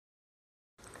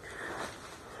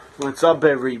What's up,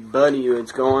 everybody?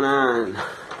 What's going on?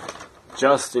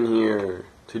 Justin here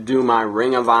to do my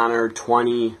Ring of Honor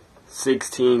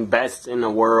 2016 Best in the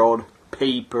World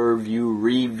pay-per-view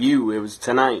review. It was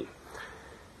tonight.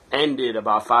 Ended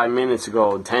about 5 minutes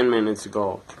ago, 10 minutes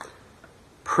ago.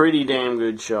 Pretty damn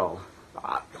good show.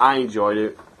 I enjoyed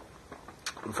it.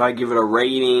 If I give it a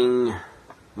rating,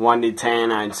 1 to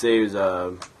 10, I'd say it's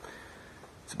about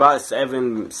a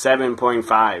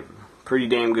 7.5. Pretty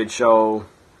damn good show.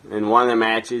 In one of the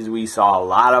matches, we saw a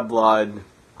lot of blood.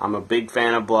 I'm a big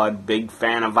fan of blood, big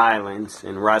fan of violence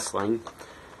in wrestling.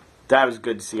 That was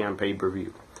good to see on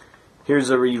pay-per-view. Here's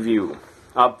a review.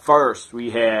 Up first, we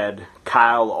had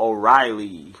Kyle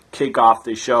O'Reilly kick off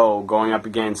the show, going up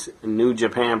against New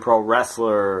Japan Pro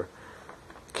Wrestler.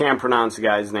 Can't pronounce the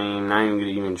guy's name, not even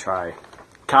going to even try.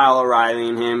 Kyle O'Reilly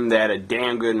and him, they had a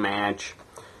damn good match.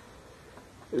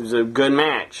 It was a good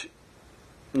match.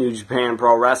 New Japan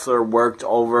Pro Wrestler worked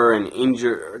over and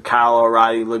injured. Kyle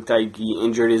O'Reilly looked like he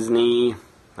injured his knee.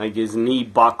 Like his knee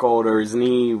buckled or his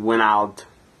knee went out.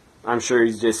 I'm sure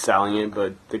he's just selling it,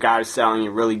 but the guy's selling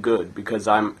it really good because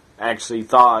I'm actually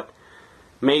thought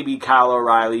maybe Kyle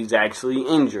O'Reilly's actually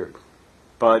injured.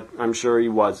 But I'm sure he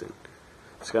wasn't.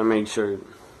 Just gotta make sure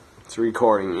it's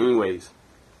recording. Anyways.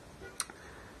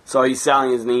 So he's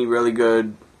selling his knee really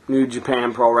good. New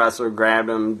Japan Pro Wrestler grabbed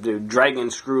him, did dragon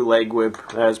screw leg whip.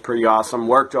 That was pretty awesome.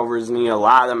 Worked over his knee a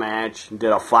lot of the match.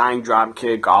 Did a flying drop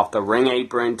kick off the ring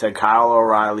apron to Kyle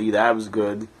O'Reilly. That was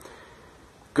good.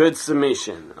 Good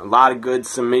submission. A lot of good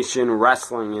submission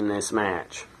wrestling in this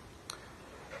match.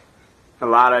 A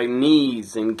lot of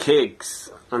knees and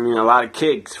kicks. A lot of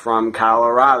kicks from Kyle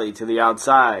O'Reilly to the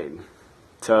outside.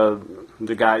 To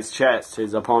the guy's chest,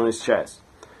 his opponent's chest.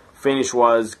 Finish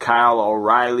was Kyle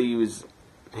O'Reilly was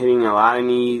hitting a lot of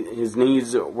knees. His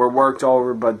knees were worked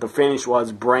over, but the finish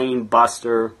was brain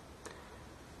buster.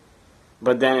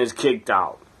 But then it's kicked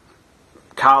out.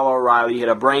 Kyle O'Reilly hit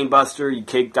a brain buster, he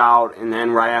kicked out, and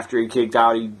then right after he kicked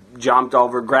out, he jumped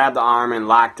over, grabbed the arm, and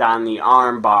locked on the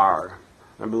arm bar.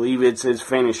 I believe it's his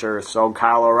finisher. So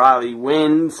Kyle O'Reilly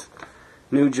wins.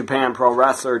 New Japan Pro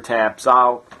Wrestler taps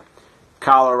out.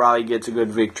 Kyle O'Reilly gets a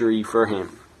good victory for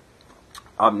him.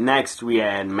 Up next, we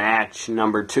had match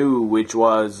number 2, which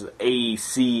was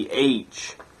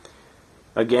ACH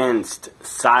against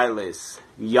Silas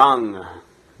Young,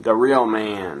 the real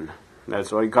man.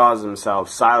 That's what he calls himself.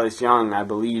 Silas Young, I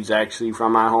believe, is actually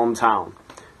from my hometown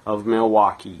of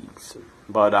Milwaukee.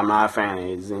 But I'm not a fan of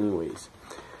his anyways.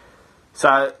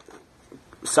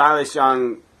 Silas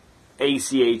Young,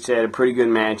 ACH had a pretty good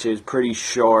match. It was pretty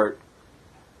short.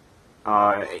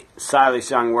 Silas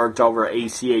Young worked over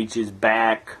ACH's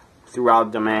back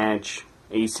throughout the match.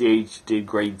 ACH did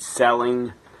great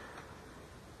selling.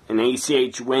 And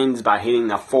ACH wins by hitting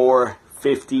the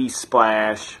 450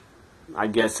 splash. I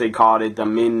guess they called it the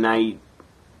Midnight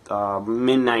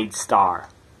Star.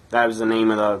 That was the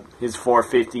name of his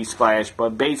 450 splash.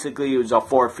 But basically it was a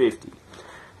 450.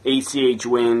 ACH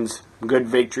wins. Good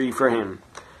victory for him.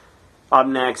 Up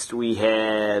next we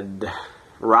had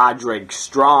Roderick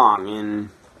Strong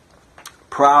in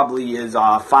probably his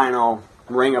final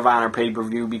Ring of Honor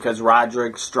pay-per-view because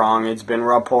Roderick Strong, it's been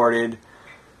reported,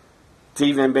 it's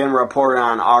even been reported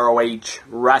on ROH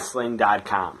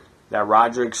Wrestling.com that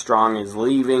Roderick Strong is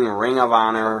leaving Ring of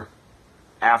Honor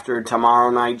after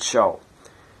tomorrow night's show.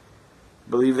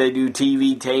 I believe they do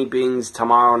TV tapings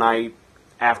tomorrow night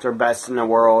after Best in the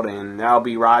World, and that'll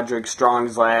be Roderick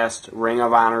Strong's last Ring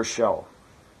of Honor show.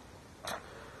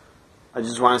 I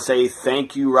just want to say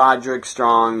thank you, Roderick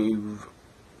Strong. You've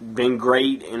been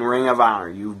great in Ring of Honor.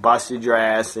 You've busted your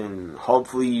ass, and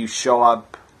hopefully you show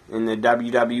up in the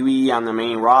WWE on the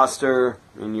main roster,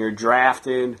 and you're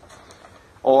drafted.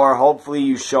 Or hopefully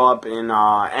you show up in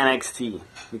NXT,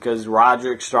 because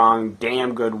Roderick Strong,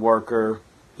 damn good worker.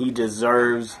 He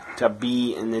deserves to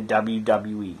be in the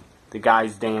WWE. The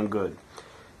guy's damn good.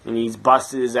 And he's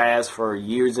busted his ass for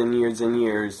years and years and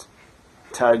years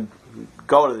to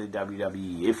go to the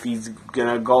WWE, if he's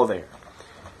gonna go there.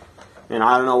 And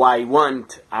I don't know why he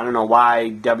wouldn't. I don't know why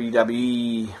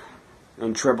WWE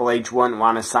and Triple H wouldn't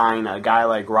want to sign a guy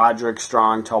like Roderick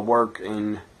Strong to work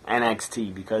in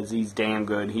NXT, because he's damn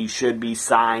good. He should be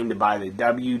signed by the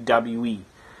WWE.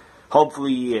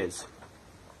 Hopefully he is.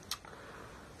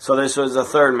 So this was the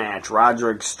third match.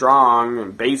 Roderick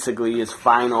Strong, basically his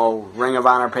final Ring of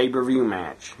Honor pay-per-view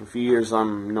match. If you hear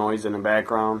some noise in the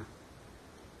background,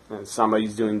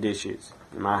 somebody's doing dishes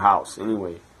in my house.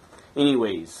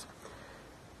 Anyways,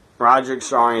 Roderick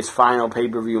Strong, his final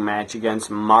pay-per-view match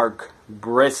against Mark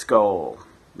Briscoe.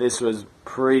 This was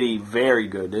very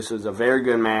good. This was a very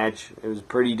good match. It was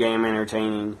pretty damn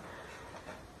entertaining.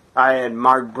 I had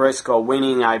Mark Briscoe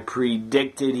winning. I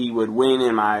predicted he would win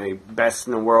in my Best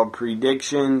in the World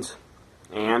predictions.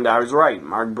 And I was right.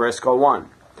 Mark Briscoe won.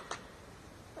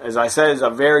 As I said, it's a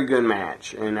very good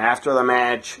match. And after the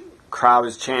match, crowd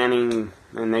was chanting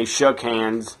and they shook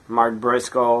hands. Mark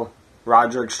Briscoe,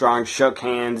 Roderick Strong shook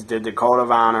hands, did the code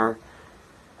of honor.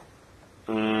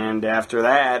 And after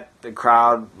that, the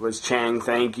crowd was chanting,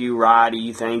 "Thank you,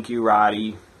 Roddy, thank you,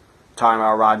 Roddy," talking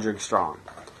about Roderick Strong.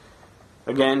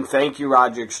 Again, thank you,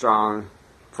 Roderick Strong,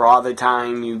 for all the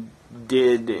time you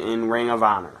did in Ring of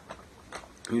Honor.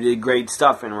 You did great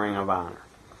stuff in Ring of Honor.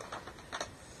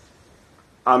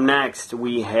 Up next,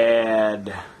 we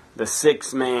had the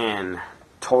six-man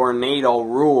Tornado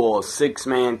Rules,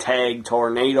 six-man tag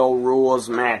Tornado Rules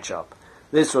matchup.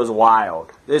 This was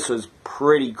wild. This was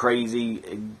pretty crazy.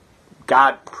 It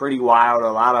got pretty wild.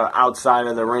 A lot of outside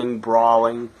of the ring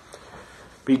brawling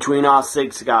between all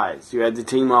six guys. You had the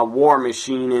team of War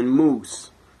Machine and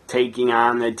Moose taking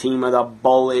on the team of the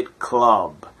Bullet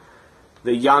Club.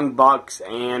 The Young Bucks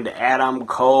and Adam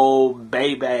Cole,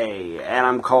 baby.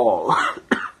 Adam Cole.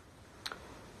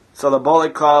 So the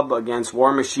Bullet Club against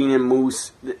War Machine and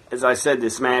Moose. As I said,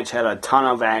 this match had a ton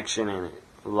of action in it.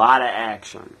 A lot of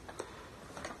action.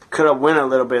 Could have went a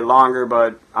little bit longer,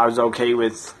 but I was okay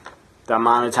with the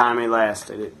amount of time it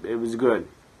lasted. It was good.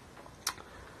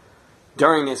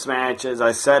 During this match, as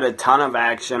I said, a ton of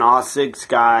action. All six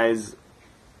guys,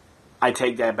 I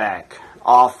take that back.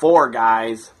 All four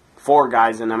guys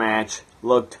in the match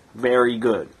looked very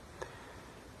good.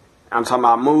 I'm talking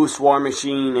about Moose, War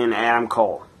Machine, and Adam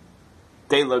Cole.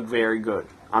 They looked very good.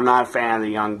 I'm not a fan of the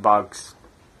Young Bucks.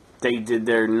 They did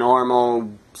their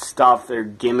normal stuff, their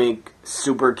gimmick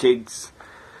super kicks.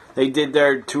 They did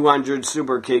their 200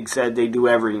 super kicks that they do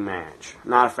every match.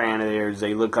 Not a fan of theirs.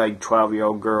 They look like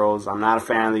 12-year-old girls. I'm not a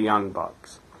fan of the Young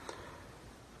Bucks.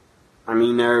 I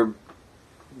mean,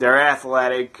 they're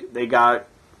athletic. They got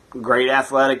great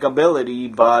athletic ability,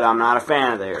 but I'm not a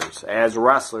fan of theirs. As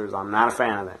wrestlers, I'm not a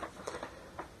fan of them.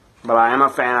 But I am a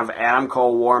fan of Adam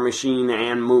Cole, War Machine,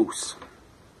 and Moose.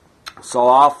 So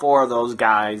all four of those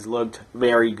guys looked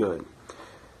very good.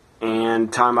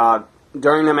 And talking about,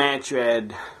 during the match, you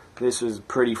had, this was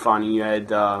pretty funny, you had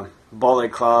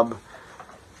Bullet Club.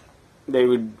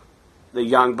 The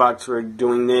Young Bucks were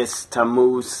doing this to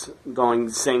Moose,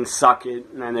 saying "suck it,"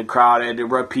 and then the crowd had to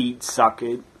repeat "suck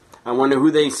it." I wonder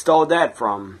who they stole that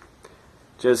from.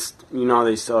 Just,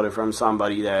 they stole it from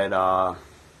somebody that,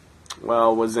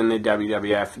 was in the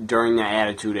WWF during the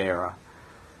Attitude Era.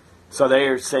 So they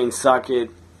were saying "suck it,"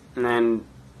 and then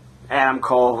Adam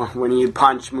Cole, when he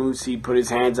punched Moose, he put his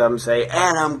hands up and say,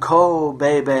 "Adam Cole,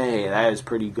 baby." That was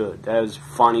pretty good. That was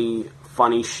funny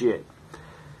shit.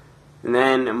 And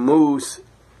then Moose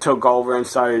took over and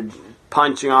started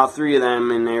punching all three of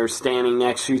them, and they were standing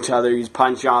next to each other. He's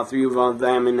punching all three of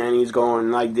them, and then he's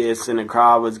going like this, and the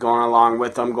crowd was going along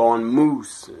with him, going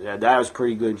 "Moose." Yeah, that was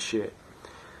pretty good shit.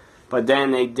 But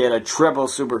then they did a triple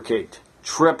super kick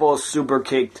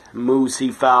Moose.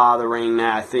 He fell out of the ring.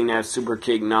 I think that's super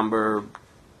kick number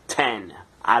 10.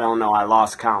 I don't know. I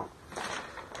lost count.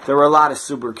 There were a lot of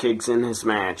super kicks in this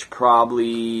match.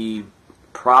 Probably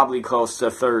close to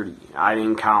 30. I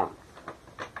didn't count.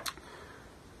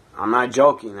 I'm not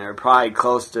joking. There were probably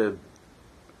close to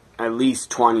at least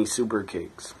 20 super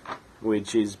kicks,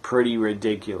 which is pretty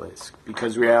ridiculous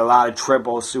because we had a lot of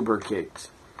triple super kicks.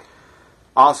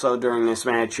 Also, during this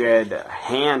match, you had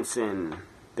Hansen.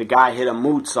 The guy hit a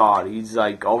moonsault. He's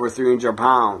like over 300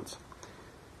 pounds.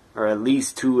 Or at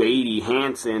least 280.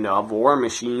 Hansen of War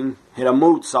Machine hit a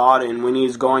moonsault, and when he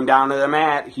was going down to the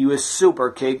mat, he was super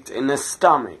kicked in the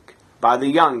stomach by the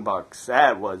Young Bucks.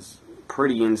 That was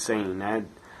pretty insane. That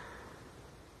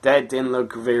didn't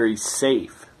look very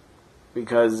safe.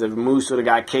 Because if Moose would have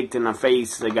got kicked in the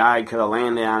face, the guy could have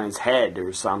landed on his head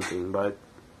or something. But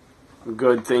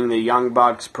good thing the Young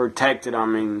Bucks protected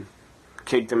him and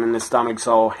kicked him in the stomach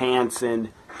so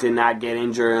Hansen did not get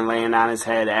injured and land on his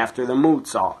head after the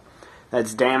moonsault.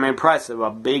 That's damn impressive.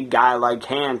 A big guy like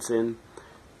Hansen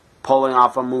pulling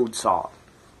off a moonsault.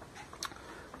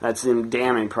 That's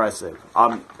damn impressive.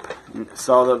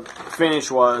 So the finish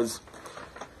was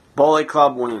Bullet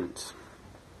Club wins.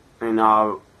 And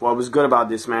what was good about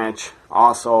this match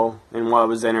also, and what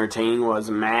was entertaining, was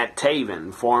Matt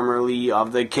Taven, formerly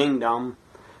of the Kingdom.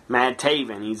 Matt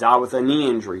Taven, he's out with a knee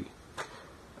injury.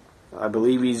 I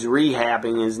believe he's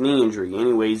rehabbing his knee injury.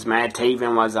 Anyways, Matt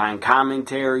Taven was on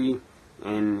commentary,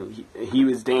 and he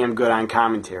was damn good on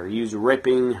commentary. He was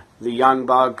ripping the Young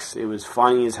Bucks. It was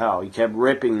funny as hell. He kept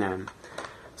ripping them.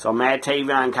 So Matt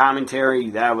Taven on commentary,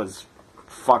 that was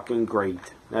fucking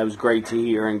great. That was great to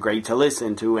hear and great to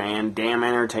listen to and damn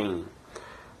entertaining.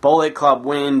 Bullet Club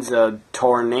wins a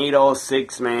tornado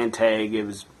 6-man tag. It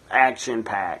was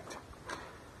action-packed.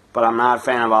 But I'm not a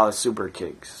fan of all the super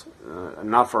kicks.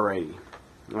 Enough already.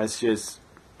 That's just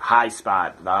high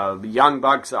spot. The Young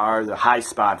Bucks are the high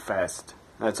spot fest.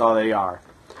 That's all they are.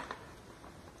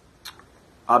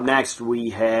 Up next, we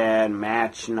had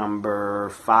match number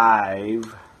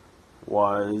 5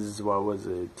 was, what was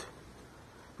it?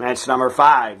 Match number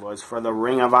 5 was for the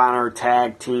Ring of Honor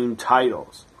Tag Team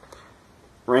titles.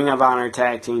 Ring of Honor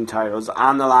Tag Team titles.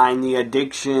 On the line, The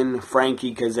Addiction,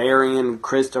 Frankie Kazarian,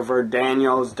 Christopher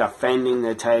Daniels defending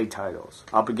the tag titles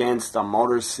up against the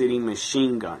Motor City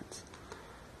Machine Guns.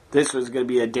 This was going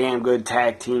to be a damn good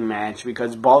tag team match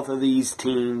because both of these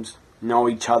teams know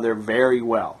each other very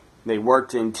well. They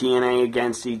worked in TNA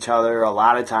against each other a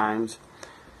lot of times.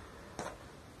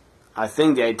 I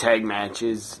think they had tag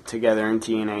matches together in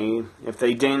TNA. If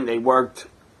they didn't, they worked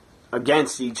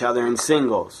against each other in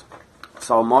singles.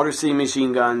 So Motor City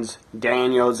Machine Guns,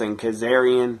 Daniels, and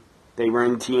Kazarian, they were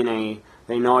in TNA.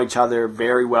 They know each other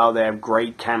very well. They have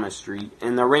great chemistry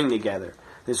in the ring together.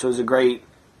 This was a great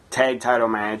tag title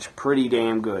match. Pretty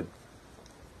damn good.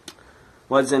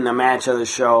 Wasn't the match of the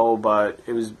show, but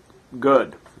it was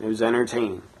good. It was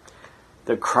entertaining.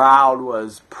 The crowd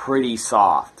was pretty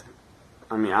soft.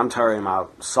 I mean, I'm talking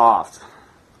about soft.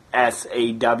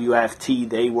 S-A-W-F-T.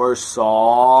 They were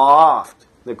soft.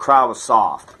 The crowd was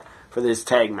soft for this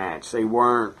tag match. They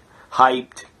weren't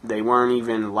hyped. They weren't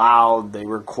even loud. They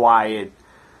were quiet.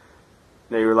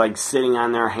 They were like sitting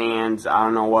on their hands. I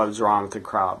don't know what was wrong with the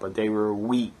crowd, but they were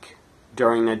weak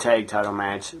during the tag title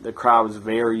match. The crowd was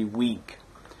very weak.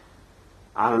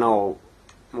 I don't know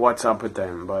what's up with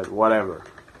them, but whatever.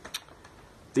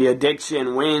 The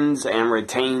Addiction wins and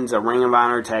retains the Ring of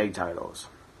Honor tag titles.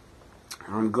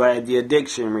 I'm glad the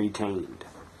Addiction retained.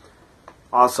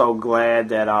 Also glad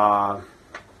that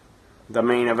the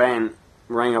main event,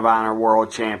 Ring of Honor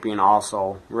World Champion,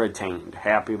 also retained.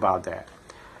 Happy about that.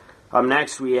 Up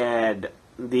next we had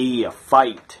the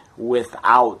Fight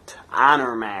Without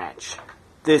Honor match.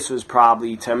 This was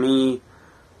probably, to me,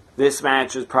 this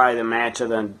match was probably the match of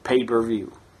the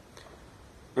pay-per-view.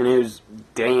 And it was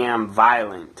damn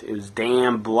violent. It was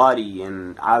damn bloody,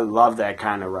 and I love that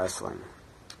kind of wrestling.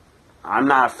 I'm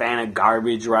not a fan of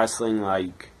garbage wrestling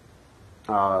like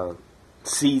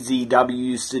CZW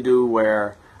used to do,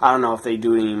 where I don't know if they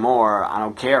do it anymore. I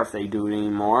don't care if they do it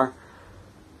anymore.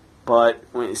 But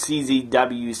when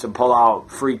CZW used to pull out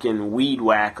freaking weed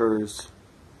whackers,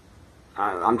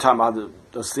 I'm talking about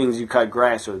those things you cut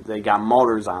grass with. They got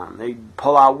motors on them. They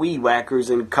pull out weed whackers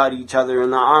and cut each other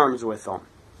in the arms with them.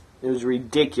 It was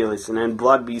ridiculous, and then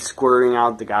blood be squirting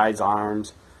out the guy's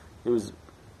arms. It was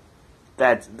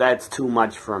that's too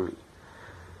much for me.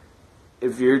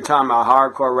 If you're talking about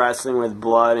hardcore wrestling with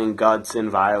blood and guts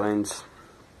and violence,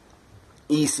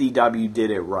 ECW did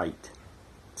it right.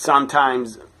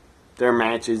 Sometimes their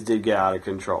matches did get out of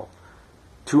control,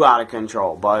 too out of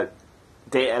control, but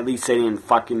at least they didn't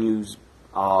fucking use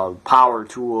power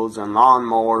tools and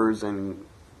lawnmowers and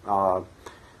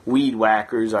weed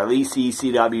whackers. At least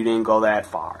ECW didn't go that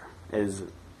far. Is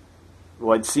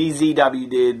what CZW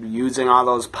did, using all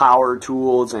those power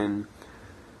tools and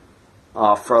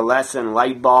fluorescent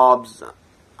light bulbs.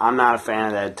 I'm not a fan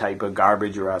of that type of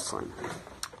garbage wrestling.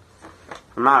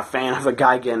 I'm not a fan of a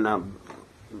guy getting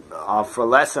a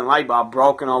fluorescent light bulb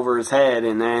broken over his head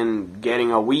and then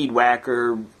getting a weed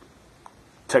whacker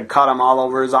to cut him all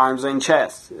over his arms and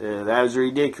chest. That was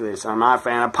ridiculous. I'm not a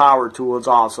fan of power tools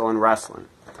also in wrestling.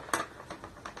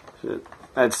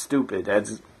 That's stupid.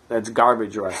 That's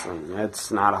garbage wrestling.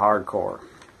 That's not hardcore.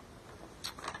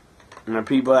 And the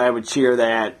people that would cheer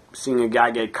that, seeing a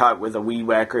guy get cut with a weed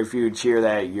whacker, if you would cheer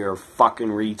that, you're fucking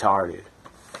retarded.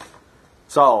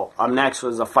 So, up next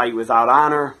was the Fight Without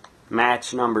Honor.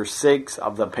 Match number 6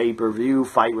 of the pay-per-view,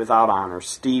 Fight Without Honor.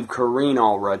 Steve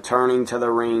Corino returning to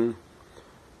the ring.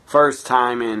 First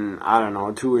time in,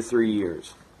 2 or 3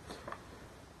 years.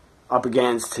 Up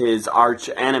against his arch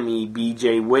enemy,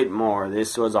 BJ Whitmore.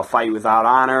 This was a Fight Without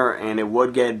Honor, and it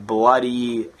would get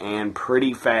bloody and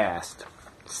pretty fast.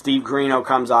 Steve Corino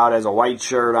comes out, has a white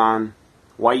shirt on,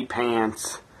 white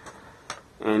pants,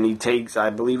 and he takes, I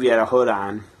believe he had a hood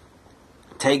on,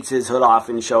 takes his hood off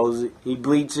and shows he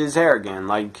bleached his hair again,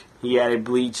 like he had it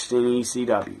bleached in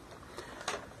ECW.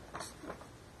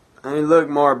 And he looked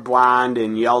more blonde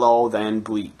and yellow than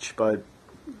bleach, but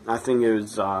I think it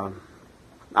was, I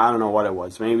don't know what it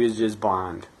was. Maybe it was just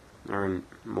blonde, or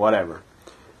whatever.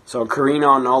 So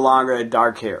Corino no longer had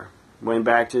dark hair. Went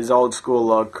back to his old school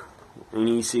look in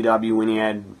ECW when he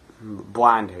had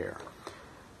blonde hair.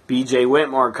 BJ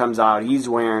Whitmore comes out. He's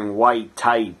wearing white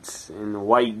tights and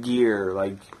white gear,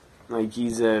 like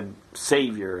he's a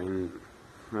savior and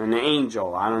an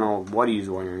angel. I don't know what he's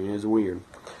wearing. It's weird.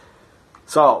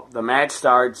 So the match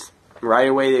starts. Right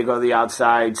away they go to the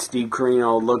outside. Steve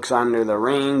Corino looks under the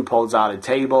ring, pulls out a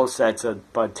table, sets a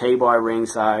table at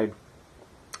ringside.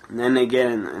 And then they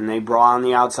get in and they brawl on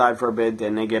the outside for a bit.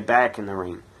 Then they get back in the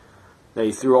ring.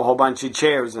 They threw a whole bunch of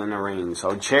chairs in the ring,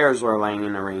 so chairs were laying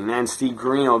in the ring. Then Steve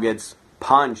Corino gets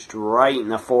punched right in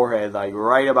the forehead, like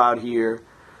right about here.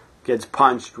 Gets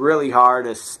punched really hard,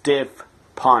 a stiff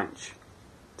punch.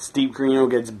 Steve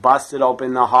Corino gets busted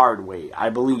open the hard way, I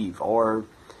believe, or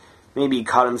maybe he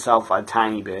cut himself a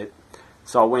tiny bit.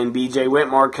 So when BJ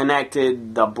Whitmore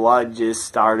connected, the blood just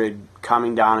started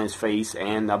coming down his face,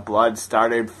 and the blood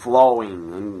started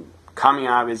flowing and coming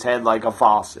out of his head like a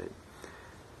faucet.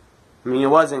 I mean,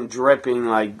 it wasn't dripping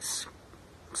like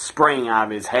spraying out of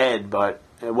his head, but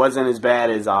it wasn't as bad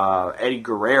as Eddie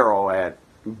Guerrero at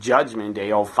Judgment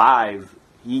Day 05.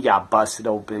 He got busted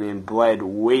open and bled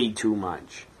way too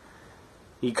much.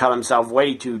 He cut himself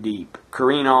way too deep.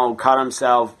 Corino cut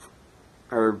himself,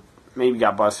 or maybe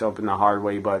got busted open the hard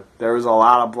way, but there was a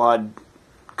lot of blood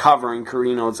covering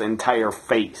Corino's entire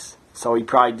face. So he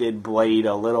probably did bleed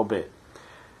a little bit.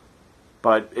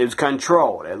 But it was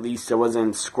controlled. At least it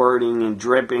wasn't squirting and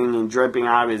dripping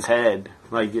out of his head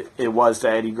like it was to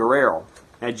Eddie Guerrero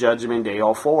at Judgment Day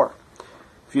 04.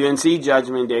 If you didn't see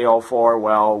Judgment Day 04,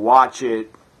 well, watch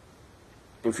it.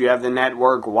 If you have the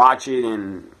network, watch it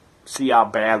and see how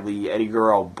badly Eddie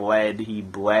Guerrero bled. He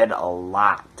bled a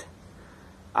lot.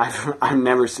 I've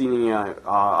never seen any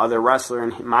other wrestler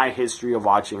in my history of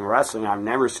watching wrestling. I've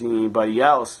never seen anybody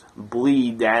else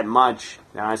bleed that much.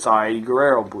 And I saw Eddie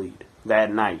Guerrero bleed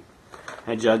that night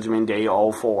at Judgment Day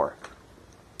 04.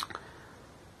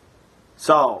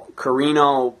 So,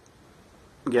 Corino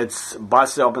gets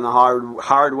busted open the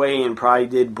hard way and probably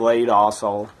did blade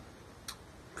also.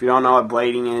 If you don't know what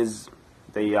blading is,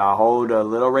 they hold a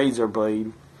little razor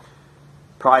blade,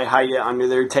 probably hide it under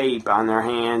their tape on their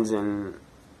hands, and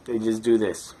they just do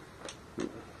this. You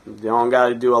don't got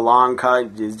to do a long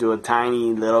cut, just do a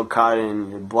tiny little cut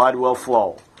and your blood will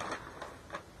flow.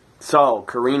 So,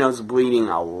 Corino's bleeding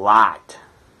a lot.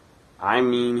 I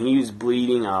mean, he was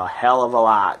bleeding a hell of a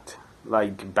lot.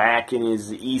 Like, back in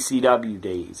his ECW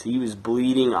days. He was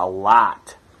bleeding a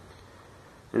lot.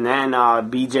 And then,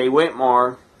 BJ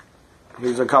Whitmore,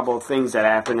 here's a couple of things that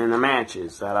happened in the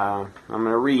matches that I'm going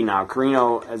to read now.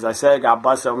 Corino, as I said, got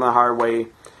busted open the hard way.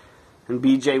 And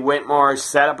BJ Whitmore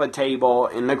set up a table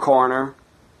in the corner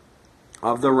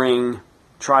of the ring,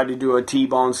 tried to do a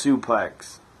T-bone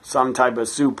suplex. Some type of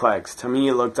suplex. To me,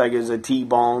 it looked like it was a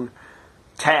T-bone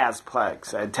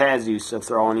Tazplex that Taz used to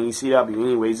throw in ECW.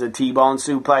 Anyways, a T-bone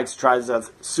suplex, tries to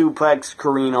suplex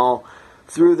Corino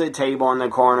through the table in the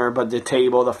corner, but the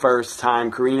table the first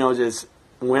time, Corino just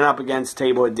went up against the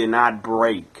table. It did not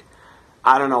break.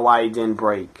 I don't know why it didn't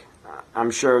break. I'm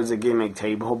sure it was a gimmick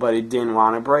table, but it didn't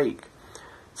want to break.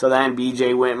 So then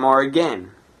BJ Whitmore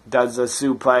again does the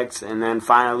suplex, and then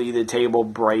finally the table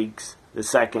breaks the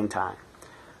second time.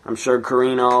 I'm sure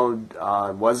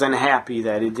Corino wasn't happy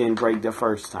that it didn't break the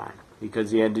first time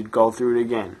because he had to go through it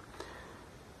again.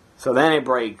 So then it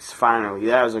breaks finally.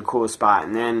 That was a cool spot.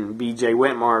 And then BJ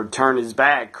Whitmore turned his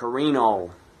back.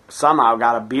 Corino somehow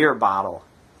got a beer bottle.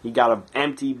 He got an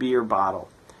empty beer bottle.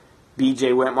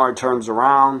 BJ Whitmore turns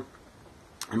around.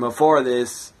 And before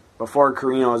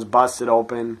Corino was busted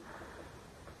open,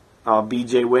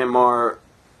 BJ Whitmore,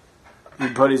 he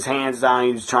put his hands down.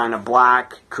 He was trying to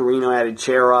block. Corino had a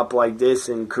chair up like this,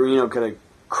 and Corino could have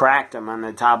cracked him on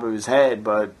the top of his head,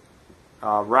 but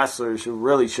wrestlers who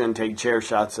really shouldn't take chair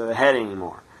shots to the head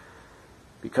anymore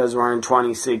because we're in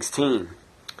 2016.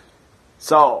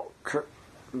 So,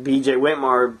 BJ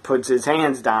Whitmore puts his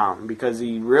hands down because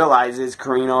he realizes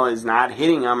Corino is not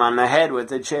hitting him on the head with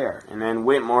the chair. And then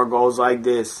Whitmore goes like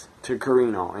this to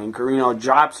Corino, and Corino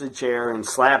drops the chair and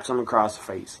slaps him across the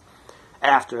face.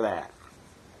 After that,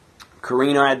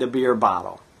 Corino had the beer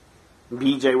bottle.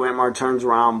 BJ Whitmore turns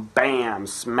around, bam,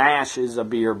 smashes a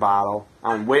beer bottle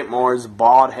on Whitmore's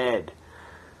bald head.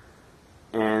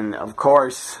 And of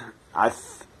course, I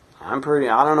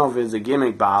don't know if it's a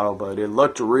gimmick bottle, but it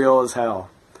looked real as hell.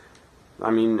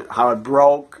 I mean, how it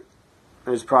broke, it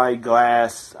was probably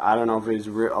glass. I don't know if it's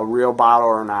a real bottle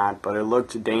or not, but it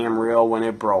looked damn real when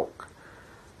it broke.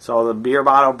 So the beer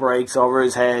bottle breaks over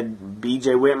his head.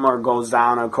 BJ Whitmore goes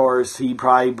down. Of course, he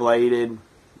probably bladed.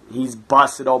 He's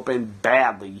busted open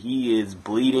badly. He is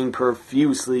bleeding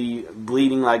profusely,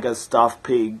 bleeding like a stuffed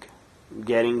pig,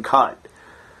 getting cut.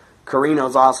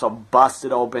 Corino's also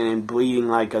busted open and bleeding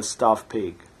like a stuffed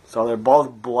pig. So they're both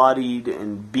bloodied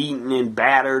and beaten and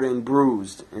battered and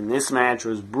bruised. And this match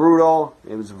was brutal,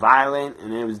 it was violent,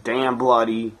 and it was damn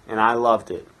bloody, and I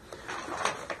loved it.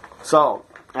 So,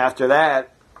 after that,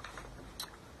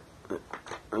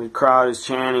 the crowd is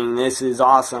chanting, "This is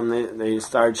awesome." They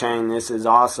start chanting, "This is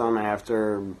awesome,"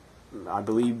 after, I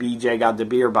believe, BJ got the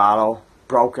beer bottle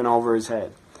broken over his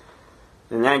head.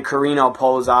 And then Carino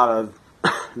pulls out of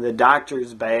the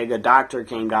doctor's bag. A doctor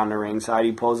came down the ringside.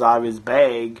 He pulls out of his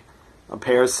bag a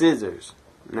pair of scissors.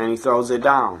 And then he throws it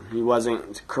down.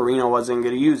 Carino wasn't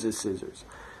going to use his scissors.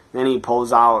 Then he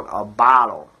pulls out a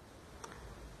bottle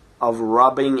of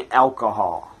rubbing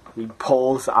alcohol. He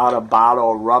pulls out a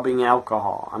bottle of rubbing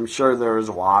alcohol. I'm sure there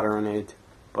was water in it,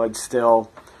 but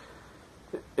still,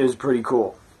 it was pretty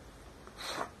cool.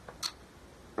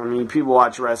 I mean, people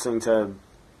watch wrestling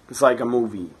it's like a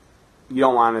movie. You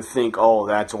don't want to think, oh,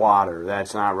 that's water,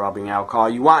 that's not rubbing alcohol.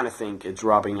 You want to think it's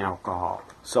rubbing alcohol.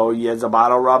 So he has a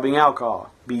bottle of rubbing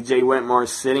alcohol. BJ Whitmore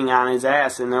sitting on his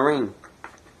ass in the ring.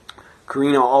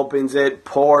 Carino opens it,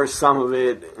 pours some of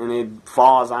it, and it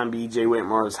falls on BJ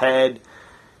Whitmore's head.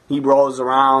 He rolls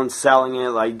around selling it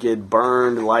like it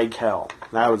burned like hell.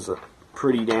 That was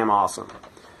pretty damn awesome.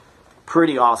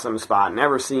 Pretty awesome spot.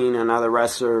 Never seen another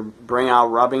wrestler bring out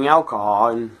rubbing alcohol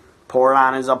and pour it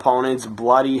on his opponent's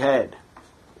bloody head.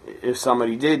 If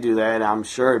somebody did do that, I'm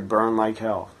sure it burned like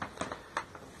hell.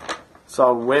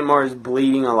 So Whitmore's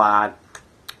bleeding a lot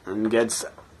and gets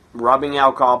rubbing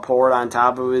alcohol poured on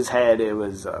top of his head. It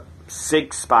was a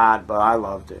sick spot, but I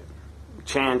loved it.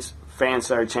 Fans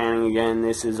start chanting again,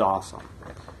 "This is awesome."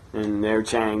 And they're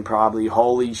chanting probably,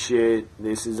 "Holy shit,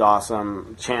 this is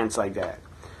awesome." Chants like that.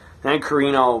 Then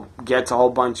Carino gets a whole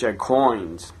bunch of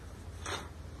coins.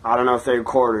 I don't know if they're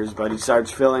quarters, but he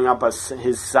starts filling up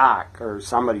his sock, or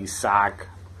somebody's sock.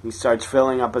 He starts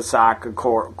filling up a sock of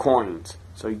coins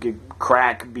so he could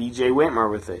crack BJ Whitmore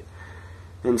with it.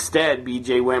 Instead,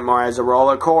 BJ Whitmore has a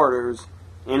roll of quarters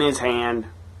in his hand,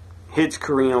 hits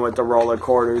Carino with the roll of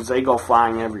quarters. They go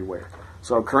flying everywhere.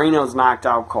 So Carino's knocked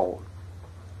out cold.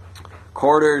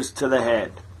 Quarters to the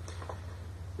head.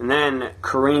 And then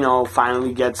Carino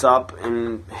finally gets up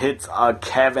and hits a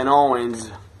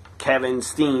Kevin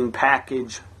Steen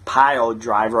package pile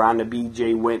driver onto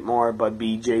BJ Whitmore, but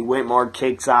BJ Whitmore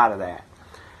kicks out of that.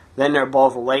 Then they're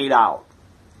both laid out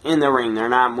in the ring. They're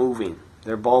not moving.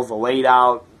 They're both laid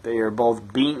out. They are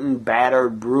both beaten,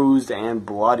 battered, bruised, and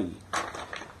bloody.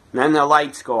 And then the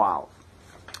lights go out.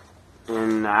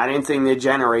 And I didn't think the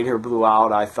generator blew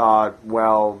out. I thought,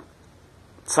 well,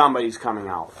 somebody's coming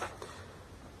out.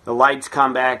 The lights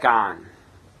come back on.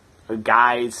 A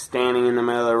guy is standing in the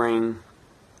middle of the ring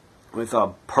with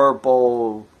a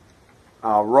purple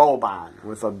robe on,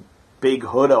 with a big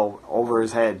hood over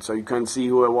his head, so you couldn't see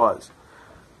who it was.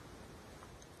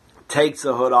 Takes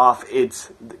the hood off.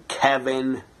 It's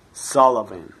Kevin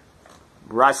Sullivan.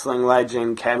 Wrestling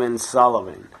legend Kevin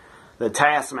Sullivan. The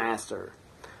Taskmaster.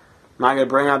 I'm not going to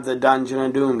bring up the Dungeon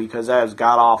of Doom because that was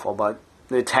god-awful, but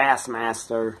the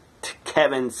Taskmaster,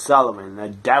 Kevin Sullivan, the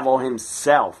devil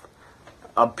himself,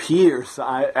 appears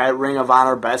at Ring of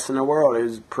Honor Best in the World. It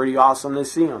was pretty awesome to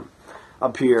see him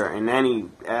appear. And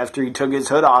then after he took his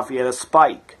hood off, he had a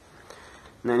spike.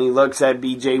 And then he looks at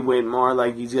BJ Whitmore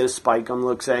like he's going to spike him.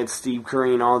 Looks at Steve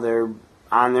Carino. They're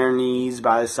on their knees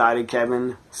by the side of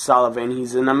Kevin Sullivan.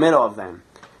 He's in the middle of them.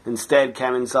 Instead,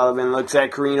 Kevin Sullivan looks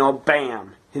at Carino.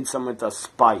 Bam! Hits him with a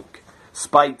spike.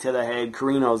 Spike to the head.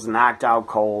 Carino's knocked out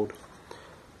cold.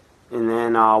 And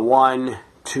then 1,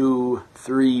 2,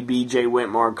 3, BJ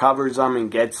Whitmore covers him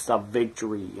and gets the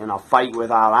victory in a fight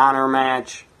without honor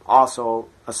match. Also,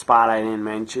 a spot I didn't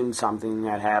mention, something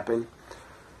that happened.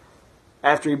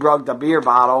 After he broke the beer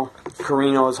bottle,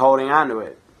 Carino was holding onto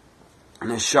it. And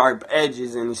the sharp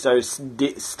edges, and he started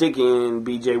sticking in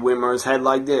BJ Whitmore's head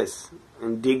like this.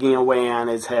 And digging away on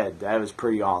his head. That was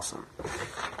pretty awesome.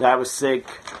 That was sick,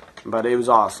 but it was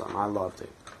awesome. I loved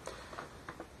it.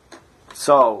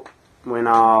 So, when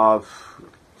a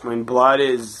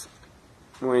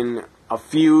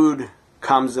feud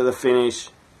comes to the finish,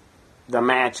 the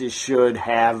matches should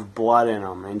have blood in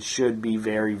them and should be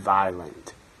very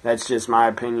violent. That's just my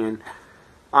opinion.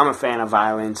 I'm a fan of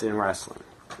violence in wrestling,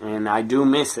 and I do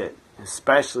miss it,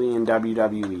 especially in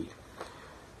WWE.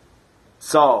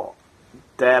 So,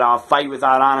 that fight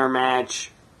without honor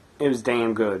match, it was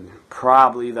damn good.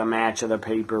 Probably the match of the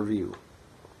pay-per-view.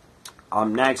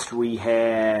 Next we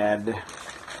had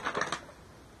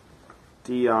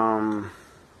the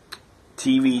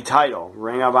TV title,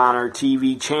 Ring of Honor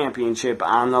TV Championship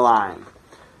on the line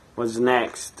was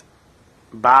next.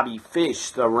 Bobby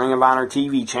Fish, the Ring of Honor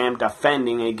TV champ,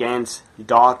 defending against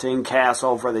Dalton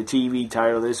Castle for the TV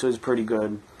title. This was pretty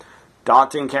good.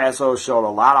 Dalton Castle showed a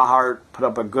lot of heart, put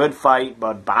up a good fight,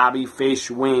 but Bobby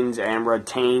Fish wins and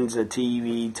retains the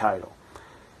TV title.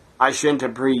 I shouldn't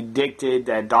have predicted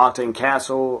that Dalton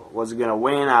Castle was going to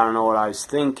win. I don't know what I was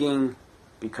thinking,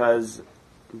 because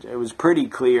it was pretty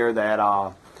clear that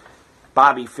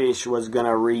Bobby Fish was going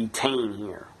to retain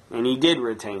here. And he did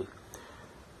retain.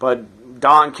 But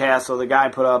Dalton Castle, the guy,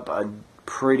 put up a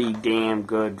pretty damn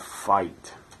good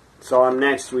fight. So up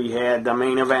next we had the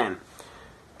main event.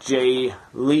 Jay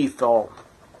Lethal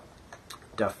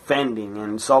defending.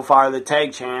 And so far the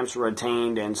tag champs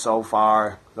retained, and so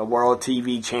far the World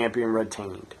TV Champion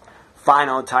retained.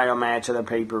 Final title match of the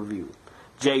pay-per-view.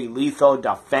 Jay Lethal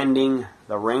defending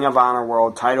the Ring of Honor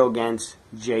World title against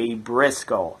Jay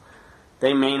Briscoe.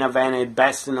 They main evented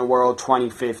Best in the World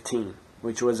 2015,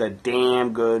 which was a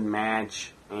damn good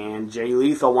match. And Jay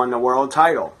Lethal won the world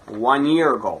title 1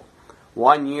 year ago.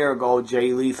 1 year ago,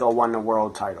 Jay Lethal won the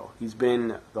world title. He's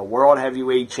been the World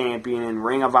Heavyweight Champion in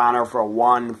Ring of Honor for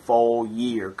 1 full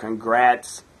year.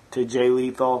 Congrats to Jay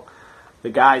Lethal. The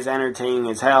guy's entertaining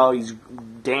as hell. He's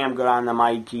damn good on the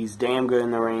mic. He's damn good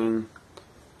in the ring.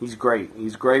 He's great.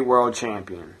 He's a great world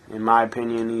champion. In my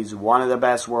opinion, he's one of the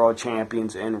best world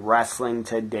champions in wrestling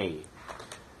today.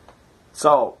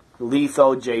 So,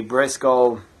 Lethal, Jay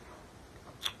Briscoe,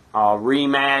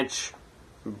 rematch.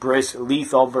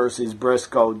 Lethal versus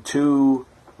Briscoe 2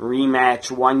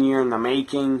 rematch, 1 year in the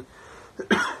making.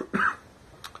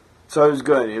 So it was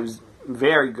good. It was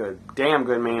very good. Damn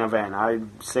good main event.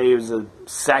 I'd say it was the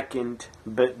second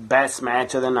best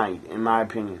match of the night, in my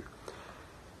opinion.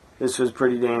 This was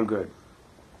pretty damn good.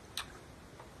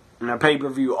 And the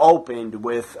pay-per-view opened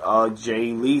with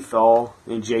Jay Lethal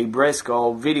and Jay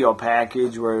Briscoe video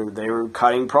package where they were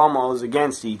cutting promos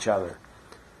against each other.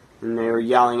 And they were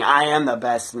yelling, "I am the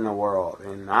best in the world,"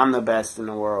 and "I'm the best in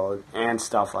the world," and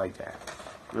stuff like that.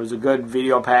 It was a good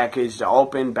video package to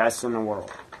open Best in the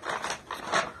World.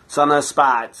 Some of the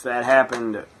spots that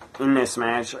happened in this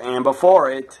match, and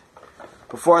before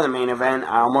the main event,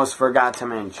 I almost forgot to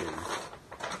mention.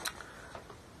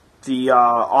 The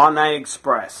All Night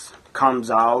Express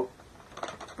comes out.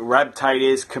 Rep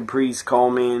Titus, Caprice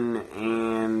Coleman,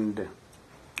 and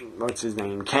what's his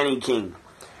name? Kenny King.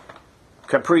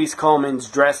 Caprice Coleman's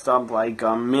dressed up like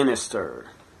a minister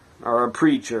or a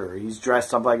preacher. He's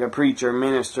dressed up like a preacher,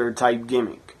 minister type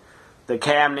gimmick. The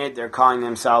Cabinet, they're calling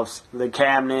themselves The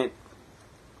Cabinet.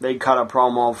 They cut a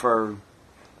promo for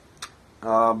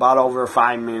about over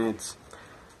 5 minutes.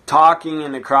 Talking,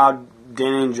 and the crowd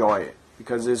didn't enjoy it.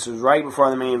 Because this was right before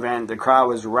the main event. The crowd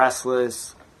was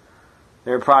restless.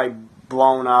 They were probably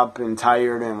blown up and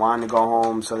tired and wanted to go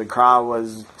home. So the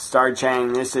crowd started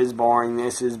chanting, "This is boring,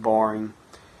 this is boring."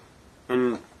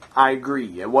 And I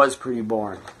agree, it was pretty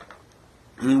boring.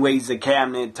 Anyways, the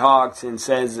Cabinet talks and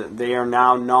says that they are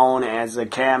now known as the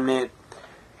Cabinet.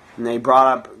 And they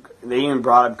even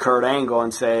brought up Kurt Angle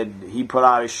and said he put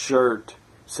out a shirt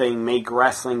saying "Make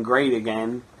Wrestling Great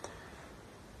Again."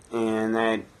 And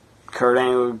that Kurt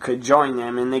Angle could join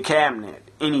them in the Cabinet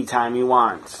anytime he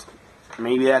wants.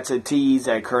 Maybe that's a tease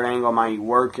that Kurt Angle might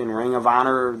work in Ring of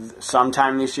Honor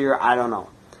sometime this year. I don't know.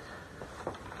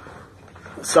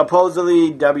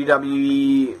 Supposedly,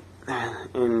 WWE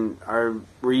and our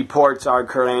reports are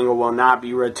Kurt Angle will not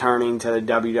be returning to the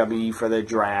WWE for the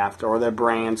draft or the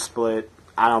brand split.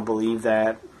 I don't believe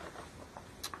that,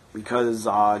 because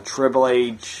Triple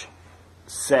H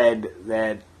said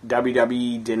that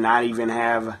WWE did not even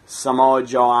have Samoa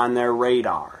Joe on their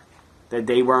radar. That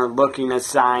they weren't looking to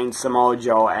sign Samoa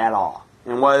Joe at all.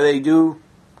 And what do?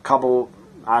 A couple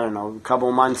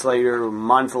months later, a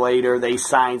month later, they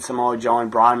signed Samoa Joe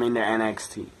and brought him into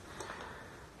NXT.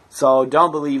 So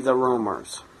don't believe the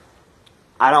rumors.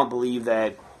 I don't believe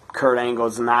that Kurt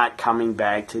Angle's not coming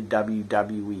back to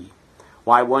WWE.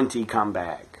 Why wouldn't he come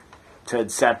back? To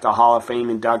accept the Hall of Fame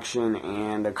induction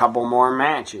and a couple more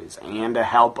matches and to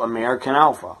help American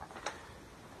Alpha.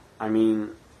 I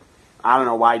mean, I don't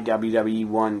know why WWE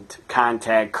wouldn't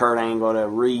contact Kurt Angle to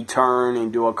return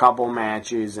and do a couple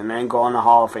matches and then go in the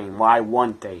Hall of Fame. Why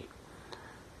wouldn't they?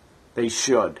 They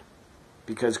should.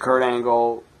 Because Kurt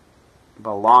Angle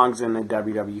belongs in the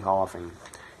WWE Hall of Fame.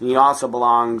 And he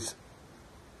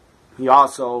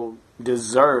also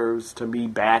deserves to be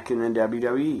back in the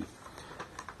WWE.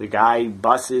 The guy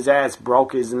busted his ass,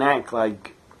 broke his neck,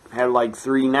 had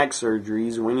 3 neck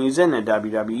surgeries when he was in the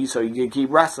WWE, so he could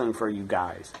keep wrestling for you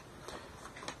guys.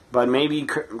 But maybe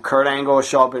Kurt Angle will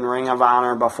show up in Ring of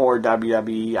Honor before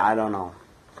WWE. I don't know.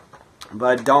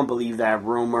 But don't believe that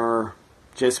rumor.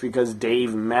 just because Dave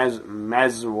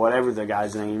Mez, whatever the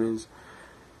guy's name is.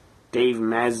 Dave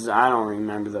Mez, I don't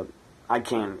remember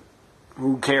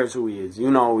who cares who he is? You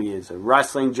know who he is, a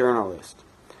wrestling journalist.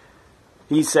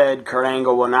 He said Kurt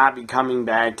Angle will not be coming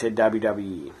back to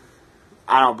WWE.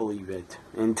 I don't believe it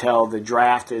until the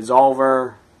draft is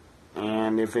over,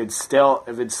 and if it's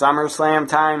SummerSlam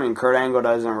time and Kurt Angle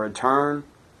doesn't return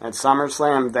at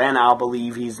SummerSlam, then I'll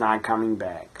believe he's not coming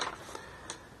back.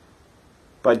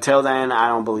 But till then, I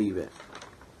don't believe it.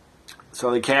 So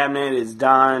the cabinet is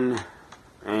done,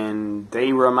 and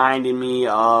they reminded me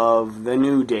of the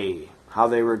New Day, how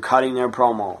they were cutting their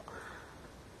promo.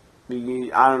 I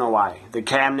don't know why. The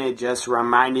cabinet just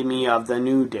reminded me of the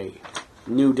New Day.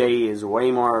 New Day is way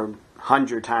more,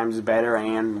 100 times better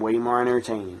and way more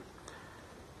entertaining.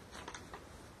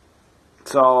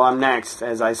 So I'm next.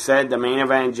 As I said, the main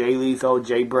event, Jay Lethal,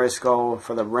 Jay Briscoe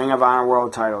for the Ring of Honor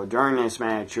World title. During this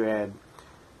match, you had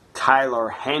Tyler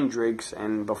Hendricks,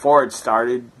 and before it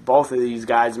started, both of these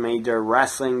guys made their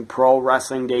pro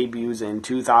wrestling debuts in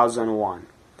 2001.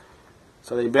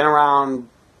 So they've been around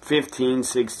 15,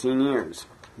 16 years.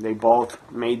 They both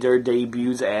made their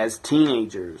debuts as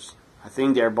teenagers. I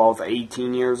think they're both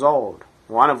 18 years old.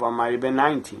 One of them might have been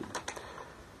 19.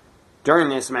 During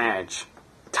this match,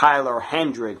 Tyler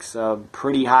Hendricks, a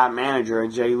pretty hot manager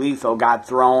of Jay Lethal, got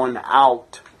thrown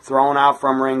out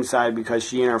from ringside because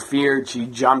she interfered. She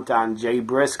jumped on Jay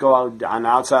Briscoe on the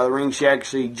outside of the ring. She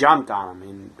actually jumped on him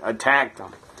and attacked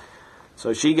him.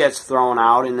 So she gets thrown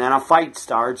out, and then a fight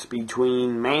starts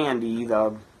between Mandy,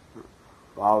 the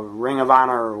Ring of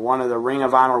Honor, one of the Ring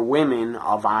of Honor women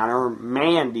of honor,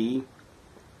 Mandy.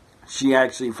 She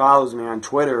actually follows me on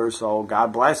Twitter, so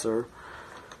God bless her.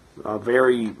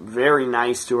 Very, very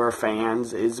nice to her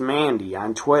fans is Mandy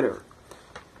on Twitter.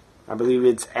 I believe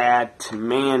it's at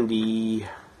Mandy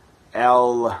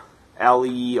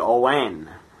Leon.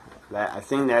 I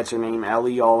think that's her name,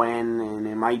 Leon, and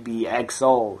it might be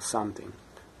XO something.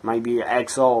 It might be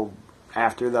XO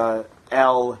after the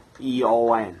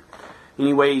Leon.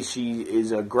 Anyway, she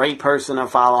is a great person to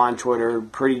follow on Twitter.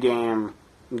 Pretty damn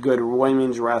good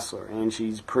women's wrestler, and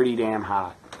she's pretty damn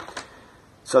hot.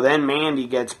 So then Mandy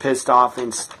gets pissed off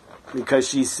because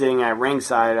she's sitting at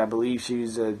ringside. I believe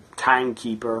she's a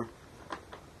timekeeper.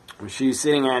 She's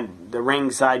sitting at the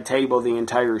ringside table the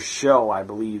entire show, I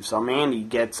believe. So Mandy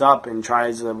gets up and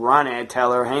tries to run at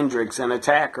Tyler Hendricks and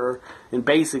attack her, and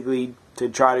basically to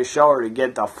try to show her to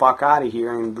get the fuck out of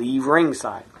here and leave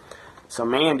ringside. So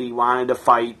Mandy wanted to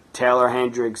fight Taylor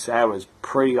Hendricks. That was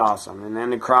pretty awesome. And then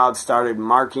the crowd started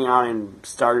marking out and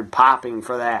started popping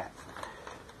for that.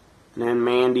 And then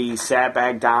Mandy sat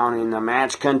back down and the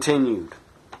match continued.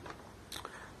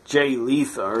 Jay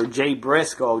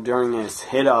Briscoe during this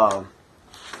hit a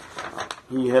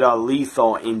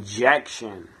lethal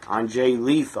injection on Jay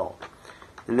Lethal.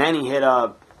 And then he hit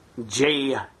a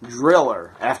Jay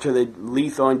Driller after the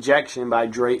lethal injection by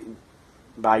Jay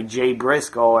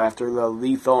Briscoe. After the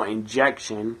lethal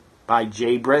injection by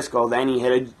Jay Briscoe, then he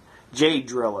hit a Jay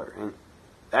Driller, and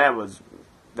that was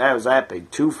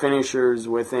epic. 2 finishers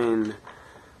within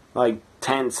like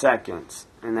 10 seconds,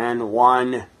 and then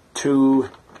 1, 2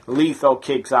 lethal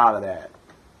kicks out of that.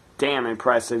 Damn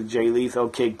impressive. Jay Lethal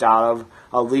kicked out of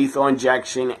a lethal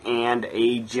injection and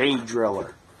a Jay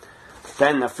Driller.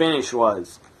 Then the finish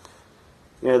was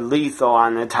Lethal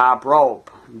on the top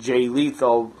rope. Jay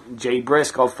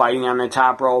Briscoe fighting on the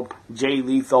top rope. Jay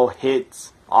Lethal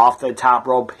hits off the top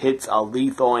rope, hits a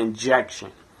lethal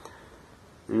injection.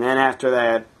 And then after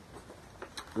that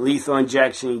lethal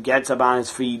injection, he gets up on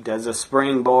his feet, does a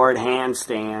springboard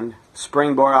handstand,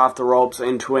 springboard off the ropes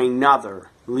into another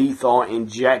lethal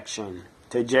injection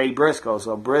to Jay Briscoe.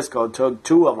 So Briscoe took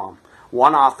 2 of them.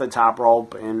 One off the top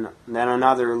rope and then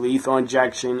another lethal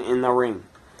injection in the ring.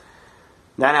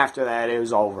 Then after that, it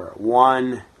was over.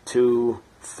 1, 2,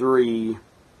 3.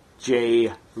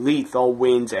 Jay Lethal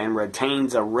wins and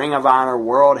retains a Ring of Honor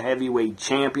World Heavyweight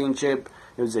Championship.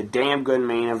 It was a damn good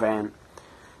main event.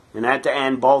 And at the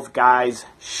end, both guys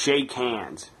shake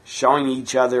hands, showing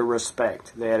each other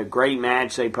respect. They had a great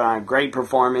match. They put on a great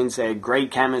performance. They had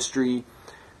great chemistry.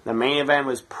 The main event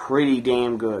was pretty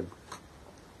damn good.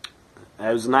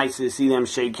 It was nice to see them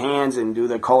shake hands and do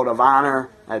the Code of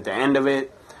Honor at the end of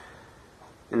it.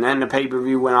 And then the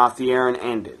pay-per-view went off the air and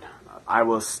ended. I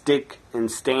will stick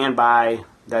and stand by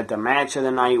that the match of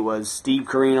the night was Steve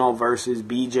Corino versus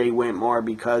BJ Whitmore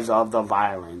because of the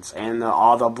violence and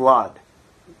all the blood.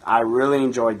 I really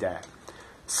enjoyed that.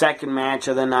 Second match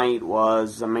of the night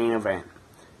was the main event.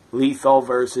 Lethal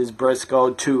versus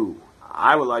Briscoe 2.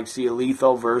 I would like to see a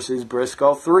Lethal versus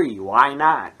Briscoe 3. Why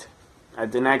not?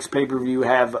 at the next pay-per-view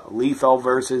have Lethal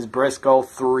versus Briscoe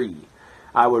 3.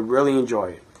 I would really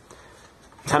enjoy it.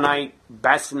 Tonight,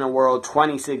 Best in the World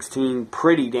 2016,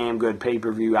 pretty damn good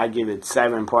pay-per-view. I give it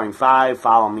 7.5.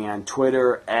 Follow me on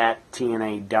Twitter at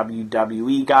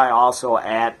TNA Guy, also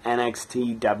at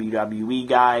NXT WWE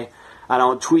Guy. I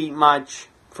don't tweet much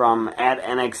from at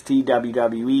NXT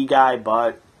WWE Guy,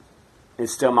 but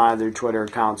it's still my other Twitter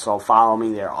account, so follow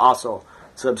me there. Also,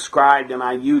 subscribe to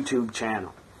my YouTube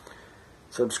channel.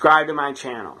 Subscribe to my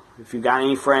channel. If you got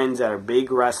any friends that are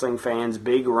big wrestling fans,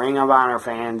 big Ring of Honor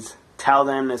fans, tell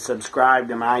them to subscribe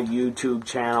to my YouTube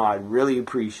channel. I'd really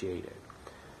appreciate it.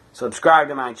 Subscribe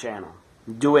to my channel.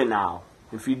 Do it now.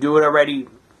 If you do it already,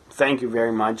 thank you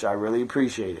very much. I really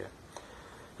appreciate it.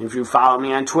 If you follow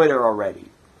me on Twitter already,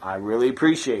 I really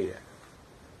appreciate it.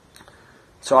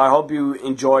 So I hope you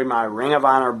enjoyed my Ring of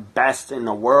Honor Best in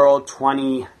the World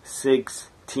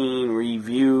 2016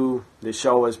 review. The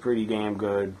show was pretty damn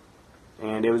good.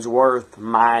 And it was worth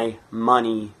my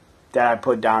money that I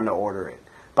put down to order it.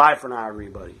 Bye for now,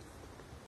 everybody.